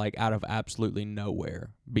team that, like, out of absolutely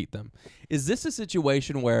nowhere beat them. Is this a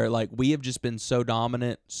situation where, like, we have just been so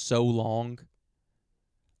dominant so long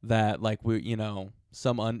that, like,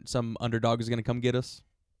 some underdog is going to come get us?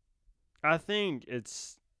 I think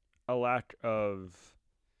it's a lack of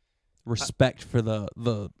respect for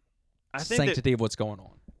the sanctity of what's going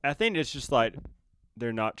on. I think it's just like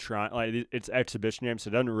they're not trying. Like, it's exhibition games, so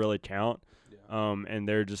it doesn't really count. Yeah. And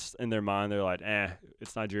they're just in their mind, they're like,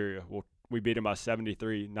 it's Nigeria. We beat them by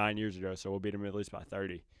 73 9 years ago, so we'll beat them at least by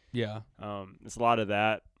 30. Yeah. It's a lot of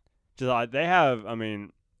that. Just like they have,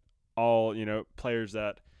 all players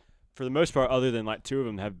that, for the most part, other than like two of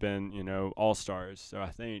them, have been all-stars. So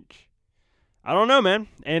I don't know, man.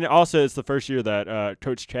 And also, it's the first year that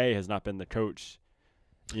Coach K has not been the coach.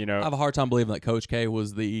 I have a hard time believing that Coach K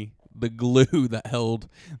was the glue that held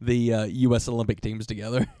the U.S. Olympic teams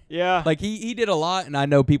together. Yeah. Like, he did a lot, and I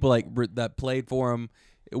know people that played for him,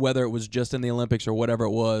 whether it was just in the Olympics or whatever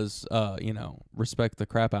it was, respect the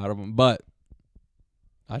crap out of him. But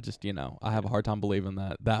I just, I have a hard time believing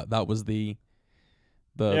that was the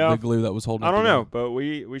glue that was holding it together. I don't know, but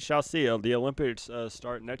we shall see. The Olympics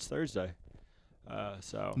start next Thursday.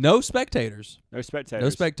 So no spectators. No spectators. No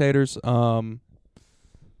spectators.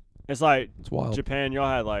 It's like it's wild. Japan, y'all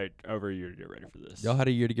had like over a year to get ready for this. Y'all had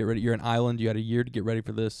a year to get ready. You're an island. You had a year to get ready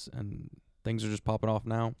for this, and things are just popping off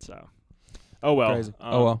now. So, oh well. Crazy.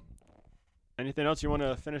 Oh well. Anything else you want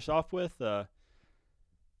to finish off with?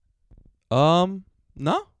 No.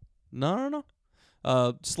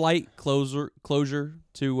 Slight closure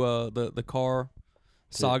to the car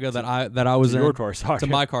saga that I was in. Your car saga. To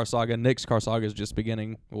my car saga. Nick's car saga is just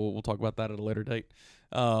beginning. We'll talk about that at a later date.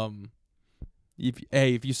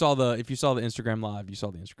 If you saw the Instagram live, you saw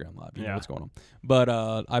the Instagram live. You know what's going on. But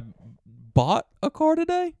I bought a car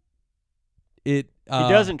today. He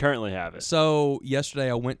doesn't currently have it. So yesterday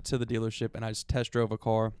I went to the dealership and I just test drove a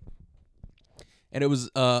car, and it was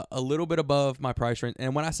a little bit above my price range.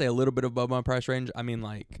 And when I say a little bit above my price range, I mean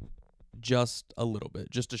like just a little bit,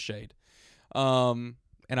 just a shade.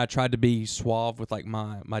 And I tried to be suave with like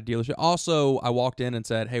my dealership. Also, I walked in and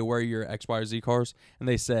said, "Hey, where are your X, Y, or Z cars?" And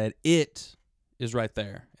they said, "It is right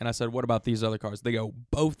there." And I said, "What about these other cars?" They go,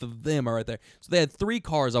 "Both of them are right there." So they had 3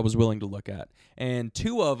 cars I was willing to look at, and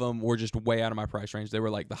 2 of them were just way out of my price range. They were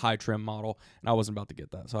like the high trim model, and I wasn't about to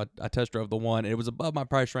get that. So I test drove the one, and it was above my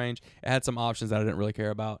price range. It had some options that I didn't really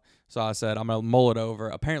care about. So I said, I'm going to mull it over.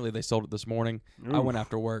 Apparently, they sold it this morning. Oof. I went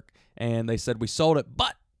after work, and they said, "We sold it,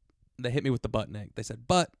 but," they hit me with the butt, Nick. They said,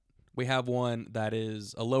 "But we have one that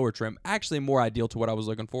is a lower trim, actually more ideal to what I was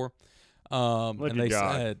looking for." And they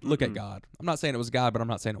said, "Look at God." I'm not saying it was God, but I'm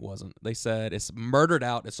not saying it wasn't. They said it's murdered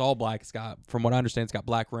out. It's all black. It's got, from what I understand, it's got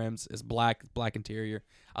black rims. It's black interior.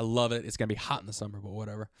 I love it. It's gonna be hot in the summer, but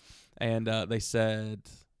whatever. And they said,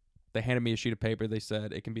 they handed me a sheet of paper. They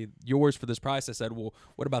said, "It can be yours for this price." I said, "Well,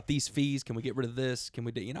 what about these fees? Can we get rid of this? Can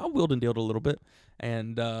we do?" I wheeled and dealed a little bit.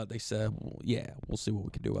 And they said, "Well, yeah, we'll see what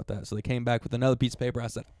we can do about that." So they came back with another piece of paper. I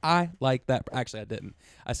said, "I like that." Actually, I didn't.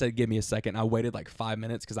 I said, "Give me a second." I waited like 5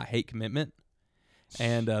 minutes because I hate commitment.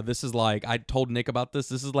 And this is like, I told Nick about this.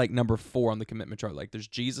 This is like number 4 on the commitment chart. Like, there's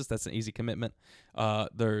Jesus. That's an easy commitment.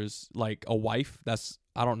 There's like a wife.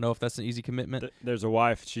 I don't know if that's an easy commitment. There's a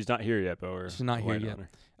wife. She's not here yet, but she's not here yet.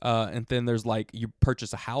 And then there's like, you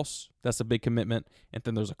purchase a house. That's a big commitment. And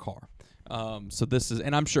then there's a car. So this is,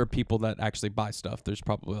 and I'm sure people that actually buy stuff, there's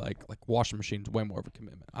probably like washing machines, way more of a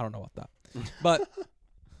commitment. I don't know about that. But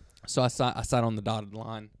so I sat on the dotted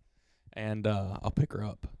line, and I'll pick her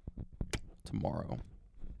up tomorrow.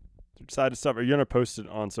 Decided to stop. Are you gonna post it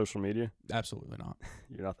on social media? Absolutely not.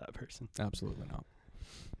 You're not that person. Absolutely not.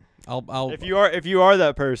 I'll. If you are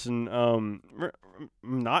that person, I'm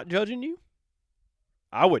not judging you.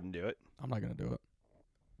 I wouldn't do it. I'm not gonna do it.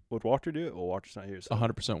 Would Walker do it? Well, Walker's not here. So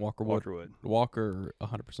 100% Walker would. Walker would. Walker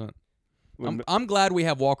 100%. I'm glad we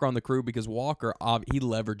have Walker on the crew, because Walker, he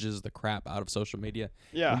leverages the crap out of social media.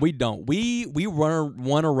 Yeah. And we don't. We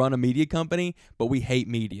want to run a media company, but we hate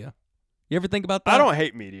media. You ever think about that? I don't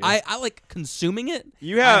hate media. I like consuming it.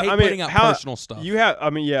 I hate putting out personal stuff. You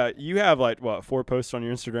have like what, 4 posts on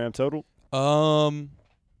your Instagram total?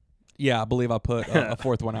 Yeah, I believe I put a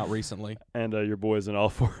 4th one out recently. And your boy's in all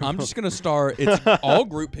 4. I'm just gonna start. It's all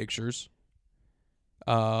group pictures.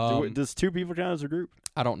 Does 2 people count as a group?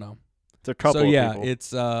 I don't know. It's a couple. So yeah, of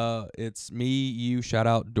people. it's me, you. Shout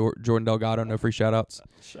out Jordan Delgado. No free shout outs.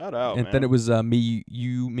 Shout out. And man. then it was me,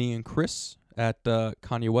 you, me, and Chris. at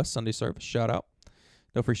Kanye West Sunday service. Shout out.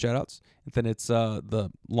 No free shout outs. And then it's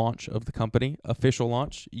the launch of the company, official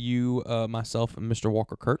launch. You, myself, and Mr.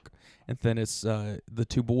 Walker Kirk. And then it's the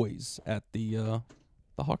two boys at the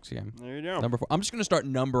Hawks game. There you go. Number 4. I'm just gonna start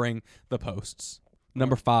numbering the posts.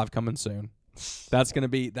 Number 5 coming soon. That's gonna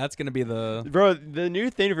be the Bro, the new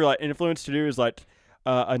thing for like influence to do is like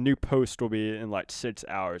a new post will be in like 6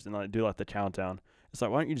 hours and like do like the countdown. It's like,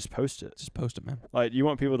 why don't you just post it? Just post it, man. Like, you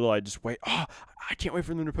want people to like just wait. Oh, I can't wait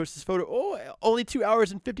for them to post this photo. Oh, only 2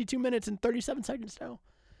 hours and 52 minutes and 37 seconds now.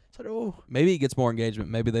 It's like, oh. Maybe it gets more engagement.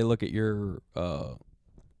 Maybe they look at your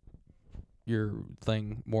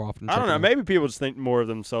thing more often. I don't know. Maybe people just think more of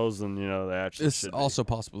themselves than they actually. It's should also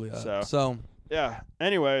possibly so yeah.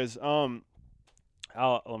 Anyways, let me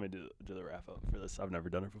do the wrap up for this. I've never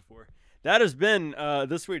done it before. That has been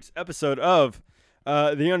this week's episode of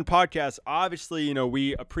the Young Podcast. Obviously,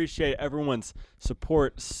 we appreciate everyone's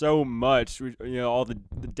support so much. All the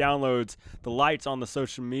downloads, the likes on the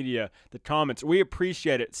social media, the comments. We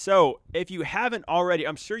appreciate it. So if you haven't already,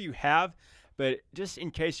 I'm sure you have, but just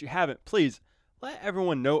in case you haven't, please let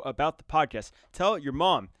everyone know about the podcast. Tell your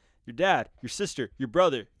mom, your dad, your sister, your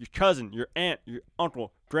brother, your cousin, your aunt, your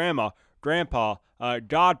uncle, grandma, grandpa,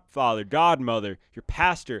 godfather, godmother, your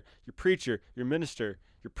pastor, your preacher, your minister,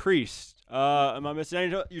 your priest. Am I missing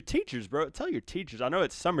any? Your teachers, bro. Tell your teachers. I know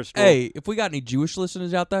it's summer school. Hey, if we got any Jewish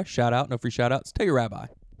listeners out there, shout out. No free shout outs. Tell your rabbi.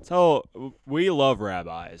 We love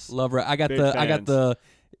rabbis. I got the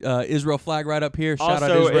Israel flag right up here. Shout out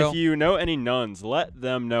Also, Israel. if you know any nuns, let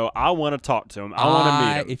them know. I want to talk to them. I want to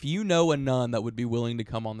meet them. If you know a nun that would be willing to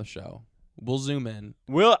come on the show, we'll zoom in.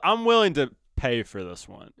 I'm willing to pay for this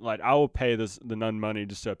one. Like, I will pay the nun money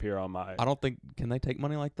just to appear on my. I don't think can they take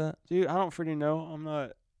money like that, dude. I don't freaking know. I'm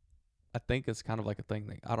not. I think it's kind of like a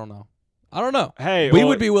thing. I don't know. Hey, we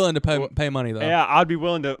would be willing to pay money though. Yeah, I'd be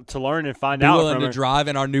willing to learn and find be out. Willing from to her. drive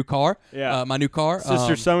in our new car. Yeah, my new car.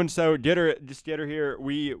 Sister so and so, get her here.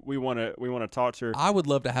 We want to talk to her. I would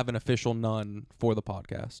love to have an official nun for the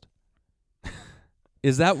podcast.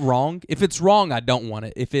 Is that wrong? If it's wrong, I don't want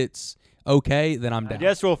it. If it's okay, then I'm down. I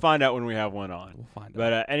guess we'll find out when we have one on. We'll find out.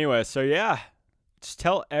 But anyway, so yeah, just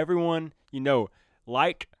tell everyone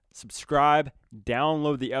like, subscribe,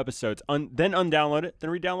 download the episodes, then undownload it, then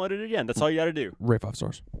re-download it again. That's all you got to do. Rate 5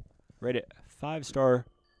 stars. Rate it 5-star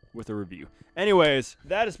with a review. Anyways,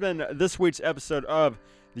 that has been this week's episode of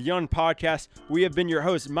the Young Podcast. We have been your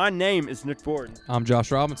hosts. My name is Nick Ford. I'm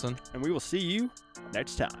Josh Robinson. And we will see you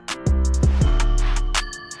next time.